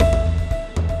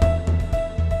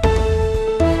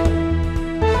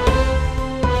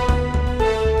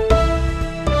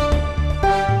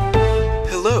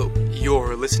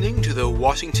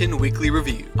Washington Weekly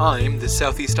Review. I'm the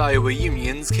Southeast Iowa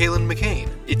Union's Kalen McCain.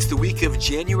 It's the week of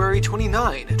January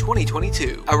 29,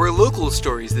 2022. Our local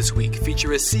stories this week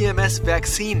feature a CMS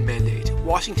vaccine mandate,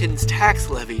 Washington's tax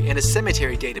levy, and a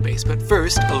cemetery database. But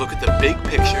first, a look at the big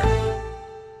picture.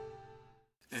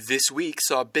 This week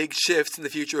saw big shifts in the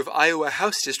future of Iowa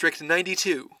House District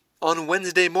 92. On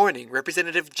Wednesday morning,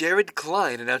 Representative Jared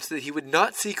Klein announced that he would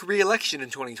not seek re-election in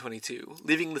 2022,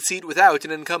 leaving the seat without an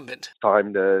incumbent.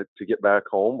 Time to get back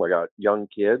home. I got young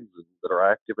kids that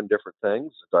are active in different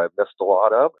things that I've missed a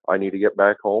lot of. I need to get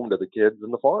back home to the kids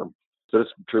and the farm. So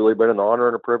it's truly been an honor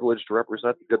and a privilege to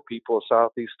represent the good people of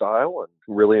Southeast Iowa,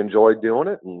 and really enjoyed doing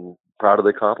it and proud of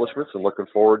the accomplishments and looking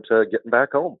forward to getting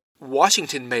back home.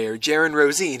 Washington Mayor Jaron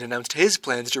Rosene announced his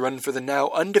plans to run for the now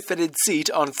undefended seat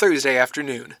on Thursday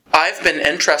afternoon. I've been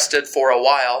interested for a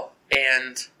while,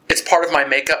 and it's part of my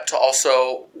makeup to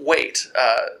also wait.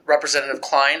 Representative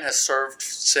Klein has served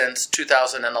since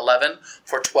 2011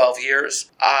 for 12 years.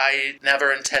 I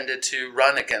never intended to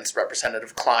run against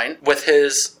Representative Klein. With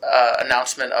his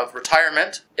announcement of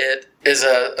retirement, it is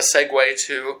a segue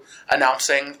to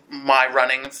announcing my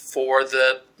running for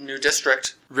the new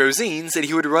district. Rosene said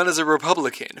he would run as a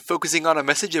Republican, focusing on a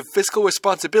message of fiscal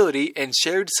responsibility and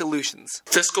shared solutions.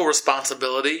 Fiscal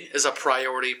responsibility is a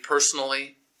priority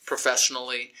personally,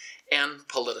 professionally, and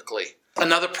politically.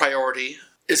 Another priority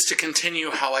is to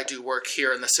continue how I do work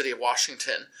here in the city of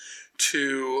Washington,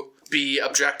 to be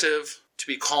objective, to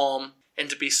be calm, and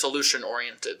to be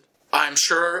solution-oriented. I'm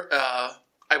sure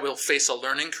I will face a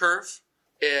learning curve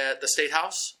at the State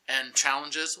House and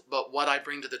challenges, but what I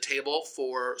bring to the table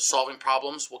for solving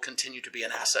problems will continue to be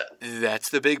an asset. That's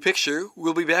the big picture.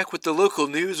 We'll be back with the local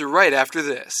news right after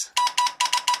this.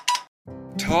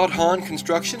 Todd Hahn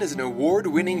Construction is an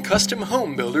award-winning custom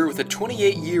home builder with a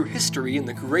 28-year history in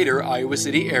the greater Iowa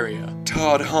City area.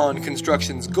 Todd Hahn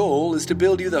Construction's goal is to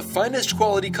build you the finest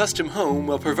quality custom home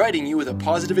while providing you with a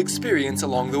positive experience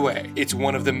along the way. It's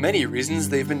one of the many reasons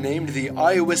they've been named the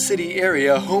Iowa City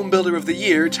Area Home Builder of the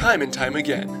Year time and time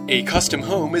again. A custom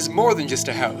home is more than just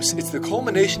a house. It's the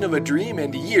culmination of a dream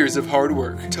and years of hard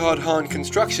work. Todd Hahn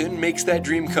Construction makes that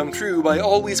dream come true by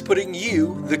always putting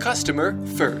you, the customer,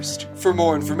 first. For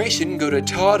more information, go to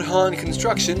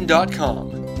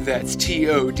toddhahnconstruction.com. That's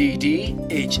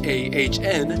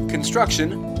TODDHAHN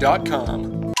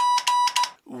construction.com.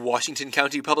 Washington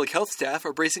County Public Health staff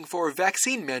are bracing for a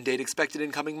vaccine mandate expected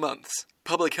in coming months.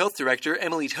 Public Health Director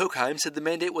Emily Tokheim said the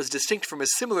mandate was distinct from a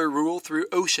similar rule through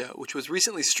OSHA, which was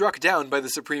recently struck down by the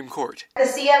Supreme Court. The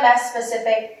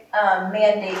CMS-specific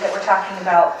mandate that we're talking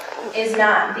about is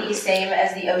not the same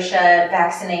as the OSHA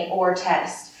vaccinate or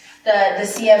test. The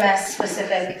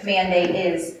CMS-specific mandate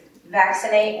is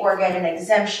vaccinate or get an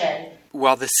exemption.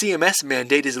 While the CMS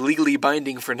mandate is legally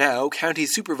binding for now, County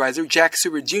Supervisor Jack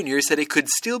Seward Jr. said it could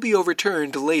still be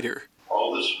overturned later.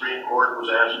 All the Supreme Court was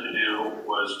asked to do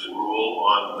was to rule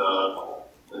on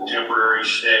the temporary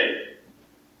stay,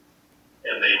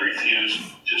 and they refused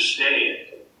to stay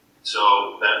it.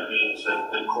 So that means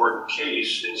that the court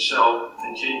case itself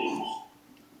continues.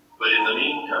 But in the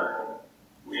meantime,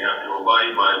 we have to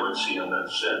abide by what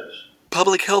CMS says.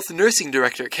 Public Health Nursing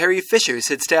Director Carrie Fisher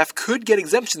said staff could get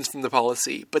exemptions from the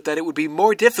policy, but that it would be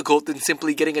more difficult than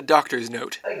simply getting a doctor's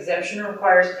note. Exemption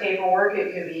requires paperwork.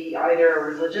 It could be either a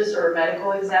religious or a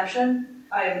medical exemption.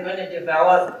 I'm going to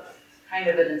develop kind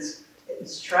of an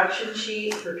instruction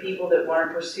sheet for people that want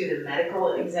to pursue the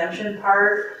medical exemption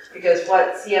part, because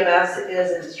what CMS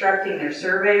is instructing their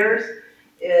surveyors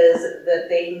is that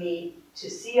they need to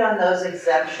see on those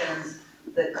exemptions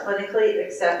the clinically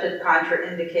accepted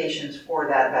contraindications for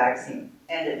that vaccine,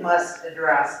 and it must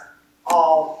address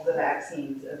all the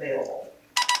vaccines available.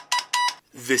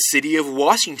 The city of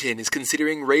Washington is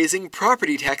considering raising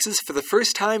property taxes for the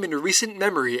first time in recent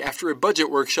memory after a budget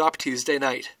workshop Tuesday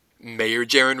night. Mayor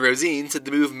Jaron Rosene said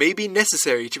the move may be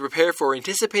necessary to prepare for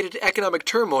anticipated economic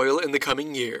turmoil in the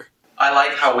coming year. I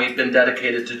like how we've been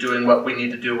dedicated to doing what we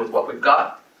need to do with what we've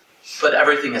got, but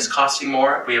everything is costing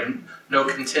more. We have no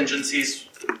contingencies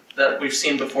that we've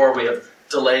seen before. We have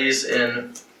delays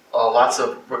in lots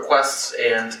of requests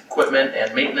and equipment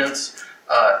and maintenance,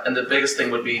 and the biggest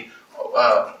thing would be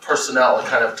personnel. It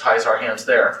kind of ties our hands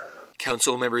there.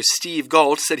 Councilmember Steve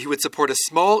Galt said he would support a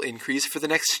small increase for the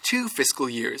next 2 fiscal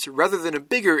years, rather than a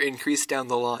bigger increase down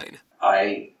the line.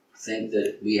 I think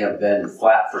that we have been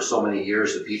flat for so many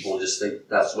years that people just think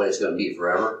that's the way it's going to be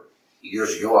forever.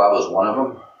 Years ago, I was one of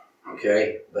them,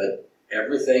 okay? But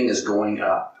everything is going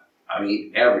up. I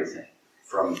mean, everything.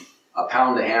 From a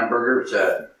pound of hamburger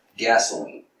to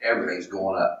gasoline, everything's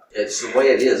going up. It's the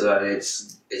way it is.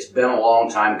 It's been a long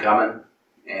time coming,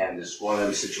 and it's one of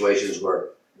those situations where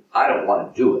I don't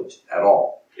want to do it at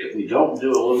all. If we don't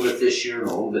do a little bit this year and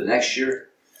a little bit next year,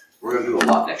 we're going to do a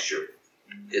lot next year.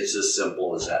 It's as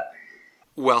simple as that.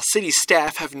 While city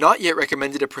staff have not yet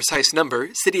recommended a precise number,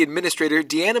 City Administrator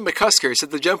Deanna McCusker said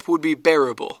the jump would be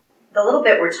bearable. The little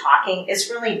bit we're talking is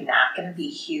really not going to be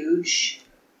huge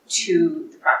to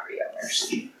the property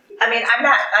owners. I mean,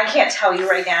 I can't tell you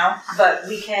right now, but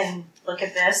we can look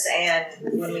at this, and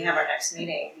when we have our next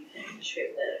meeting, we can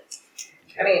distribute it.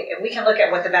 I mean, we can look at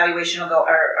what the valuation will go,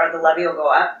 or the levy will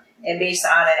go up, and based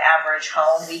on an average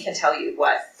home, we can tell you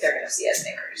what they're going to see as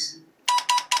an increase.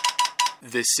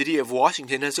 The City of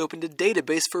Washington has opened a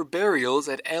database for burials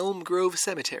at Elm Grove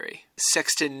Cemetery.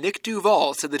 Sexton Nick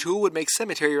Duval said the tool would make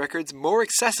cemetery records more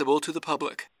accessible to the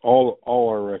public. All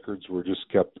our records were just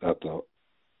kept at the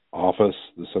office,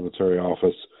 the cemetery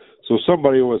office. So if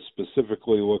somebody was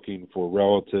specifically looking for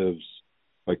relatives,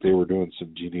 like they were doing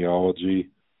some genealogy,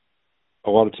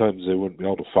 a lot of times they wouldn't be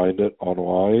able to find it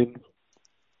online.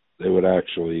 They would have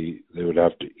to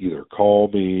either call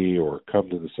me or come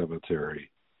to the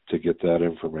cemetery to get that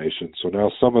information. So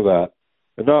now some of that,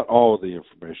 and not all of the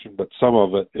information, but some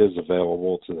of it is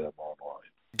available to them online.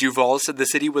 Duval said the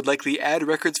city would likely add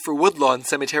records for Woodlawn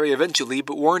Cemetery eventually,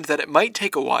 but warned that it might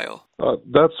take a while.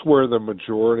 That's where the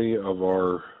majority of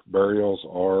our burials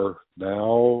are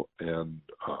now, and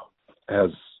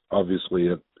as obviously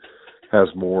it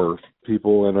has more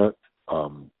people in it.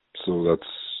 So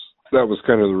that was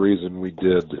kind of the reason we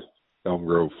did Elm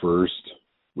Grove first.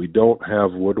 We don't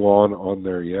have Woodlawn on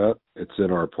there yet. It's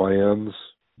in our plans,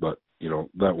 but,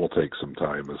 that will take some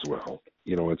time as well.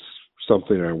 It's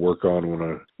something I work on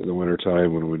in the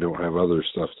wintertime when we don't have other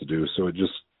stuff to do, so it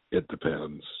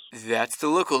depends. That's the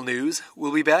local news.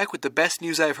 We'll be back with the best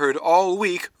news I've heard all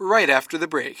week right after the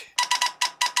break.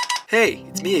 Hey,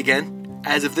 it's me again.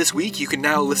 As of this week, you can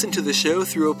now listen to the show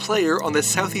through a player on the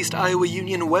Southeast Iowa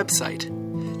Union website.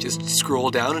 Just scroll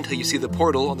down until you see the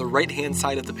portal on the right-hand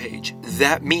side of the page.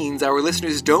 That means our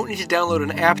listeners don't need to download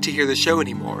an app to hear the show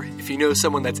anymore. If you know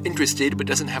someone that's interested but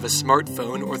doesn't have a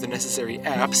smartphone or the necessary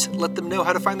apps, let them know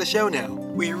how to find the show now.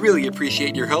 We really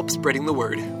appreciate your help spreading the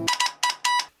word.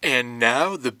 And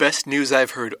now, the best news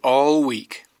I've heard all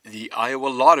week. The Iowa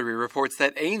Lottery reports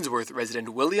that Ainsworth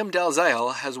resident William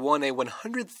Dalzile has won a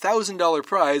 $100,000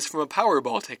 prize from a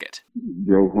Powerball ticket.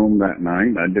 Drove home that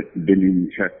night. I didn't even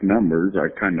check numbers. I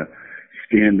kind of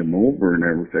scanned them over and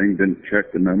everything. Didn't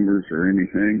check the numbers or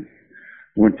anything.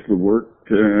 Went to work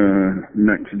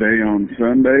next day on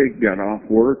Sunday. Got off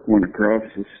work. Went across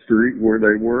the street where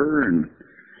they were and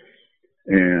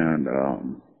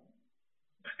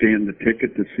scanned the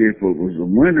ticket to see if it was a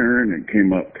winner, and it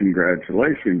came up,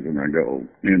 congratulations. And I go,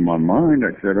 in my mind,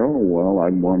 I said, oh, well, I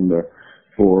won the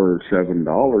 $4 or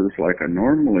 $7 like I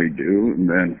normally do. And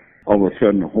then all of a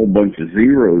sudden, a whole bunch of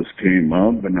zeros came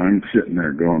up, and I'm sitting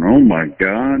there going, oh, my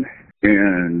God.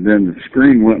 And then the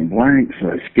screen went blank,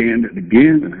 so I scanned it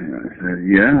again, and I said,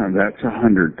 yeah, that's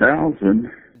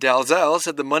 $100,000. Dalzile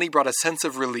said the money brought a sense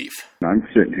of relief. I'm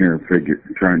sitting here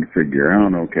trying to figure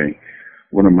out, okay,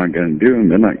 what am I going to do? And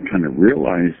then I kind of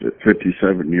realized at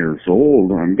 57 years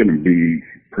old, I'm going to be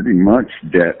pretty much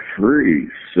debt-free.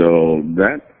 So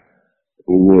that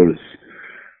was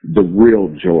the real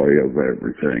joy of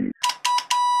everything.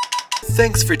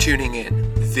 Thanks for tuning in.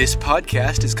 This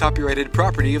podcast is copyrighted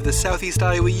property of the Southeast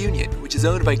Iowa Union, which is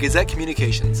owned by Gazette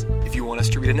Communications. If you want us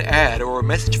to read an ad or a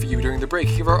message for you during the break,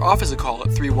 give our office a call at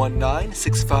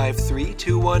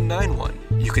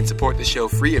 319-653-2191. You can support the show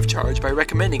free of charge by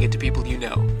recommending it to people you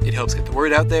know. It helps get the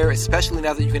word out there, especially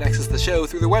now that you can access the show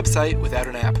through the website without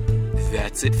an app.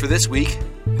 That's it for this week.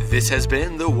 This has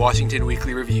been the Washington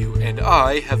Weekly Review, and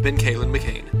I have been Kalen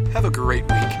McCain. Have a great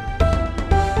week.